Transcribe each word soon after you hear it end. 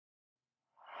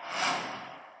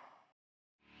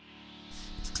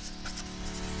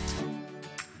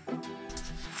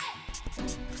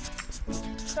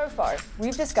So far,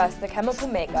 we've discussed the chemical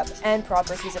makeup and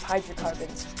properties of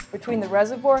hydrocarbons. Between the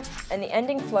reservoir and the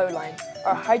ending flow line,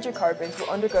 our hydrocarbons will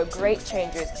undergo great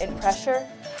changes in pressure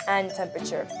and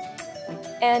temperature.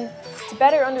 And to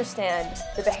better understand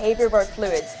the behavior of our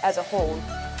fluids as a whole,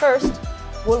 first,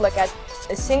 we'll look at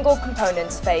a single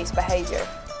component's phase behavior.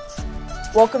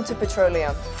 Welcome to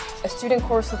Petrole-um, a student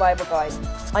core survival guide.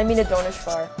 I'm Mina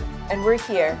Donishvar, and we're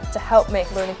here to help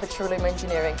make learning petroleum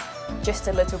engineering just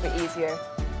a little bit easier.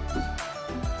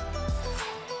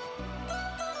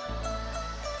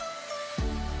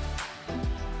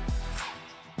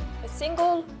 A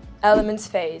single element's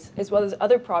phase, as well as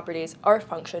other properties, are a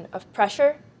function of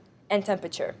pressure and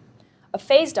temperature. A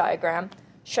phase diagram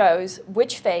shows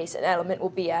which phase an element will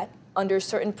be at under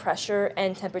certain pressure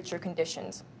and temperature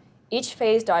conditions. Each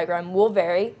phase diagram will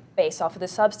vary based off of the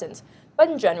substance, but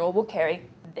in general will carry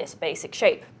this basic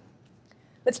shape.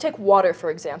 Let's take water, for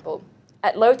example.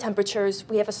 At low temperatures,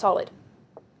 we have a solid,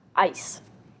 ice.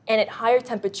 And at higher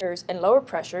temperatures and lower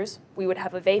pressures, we would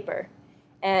have a vapor.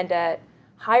 And at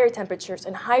higher temperatures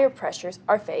and higher pressures,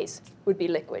 our phase would be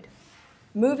liquid.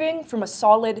 Moving from a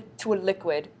solid to a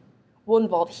liquid will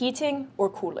involve heating or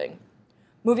cooling,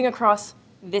 moving across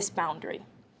this boundary.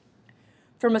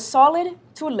 From a solid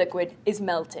to a liquid is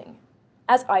melting,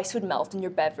 as ice would melt in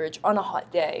your beverage on a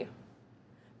hot day.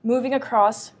 Moving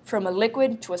across from a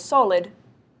liquid to a solid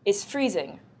is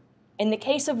freezing. In the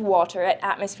case of water at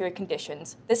atmospheric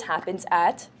conditions, this happens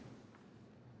at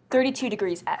 32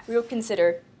 degrees F. We will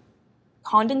consider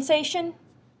condensation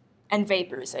and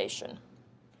vaporization.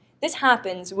 This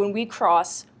happens when we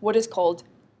cross what is called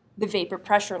the vapor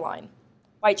pressure line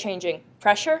by changing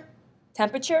pressure,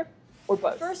 temperature, or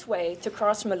both. The first way to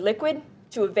cross from a liquid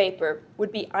to a vapor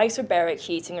would be isobaric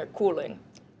heating or cooling.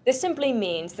 This simply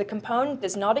means the component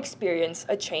does not experience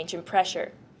a change in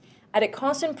pressure. At a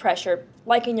constant pressure,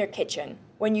 like in your kitchen,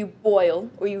 when you boil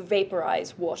or you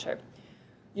vaporize water,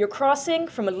 you're crossing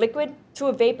from a liquid to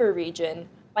a vapor region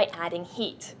by adding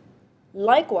heat.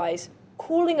 Likewise,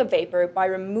 cooling a vapor by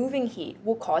removing heat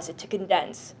will cause it to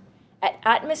condense. At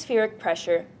atmospheric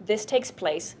pressure, this takes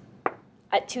place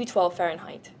at 212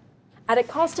 Fahrenheit. At a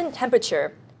constant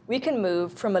temperature, we can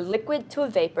move from a liquid to a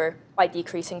vapor by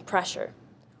decreasing pressure.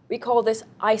 We call this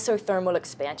isothermal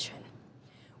expansion,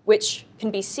 which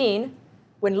can be seen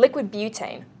when liquid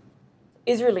butane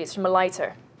is released from a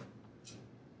lighter.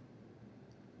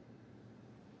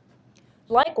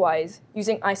 Likewise,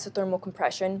 using isothermal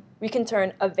compression, we can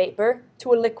turn a vapor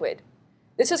to a liquid.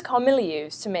 This is commonly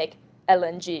used to make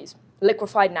LNGs,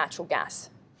 liquefied natural gas.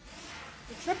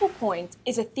 The triple point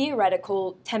is a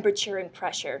theoretical temperature and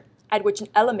pressure at which an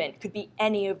element could be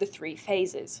any of the three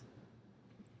phases.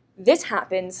 This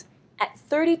happens at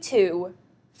 32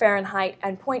 Fahrenheit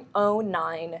and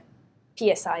 0.09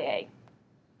 psia.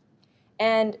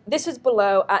 And this is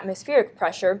below atmospheric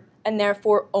pressure and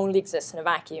therefore only exists in a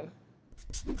vacuum.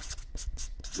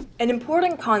 An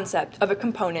important concept of a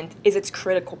component is its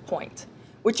critical point,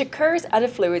 which occurs at a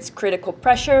fluid's critical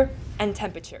pressure and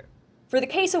temperature. For the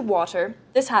case of water,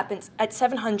 this happens at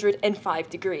 705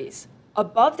 degrees.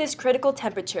 Above this critical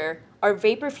temperature, our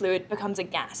vapor fluid becomes a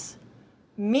gas,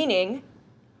 meaning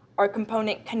our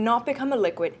component cannot become a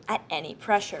liquid at any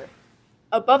pressure.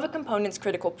 Above a component's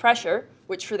critical pressure,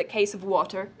 which for the case of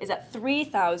water is at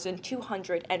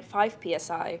 3,205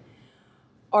 psi,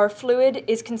 our fluid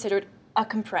is considered a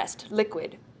compressed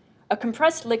liquid. A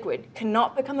compressed liquid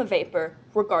cannot become a vapor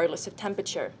regardless of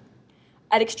temperature.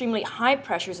 At extremely high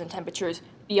pressures and temperatures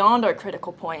beyond our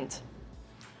critical point,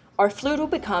 our fluid will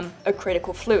become a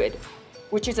critical fluid,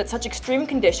 which is at such extreme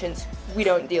conditions we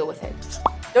don't deal with it.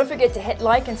 Don't forget to hit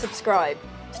like and subscribe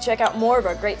to check out more of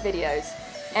our great videos.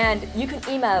 And you can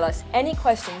email us any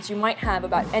questions you might have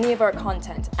about any of our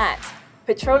content at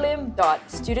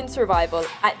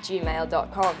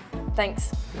petroleum.studentsurvival@gmail.com.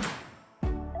 Thanks.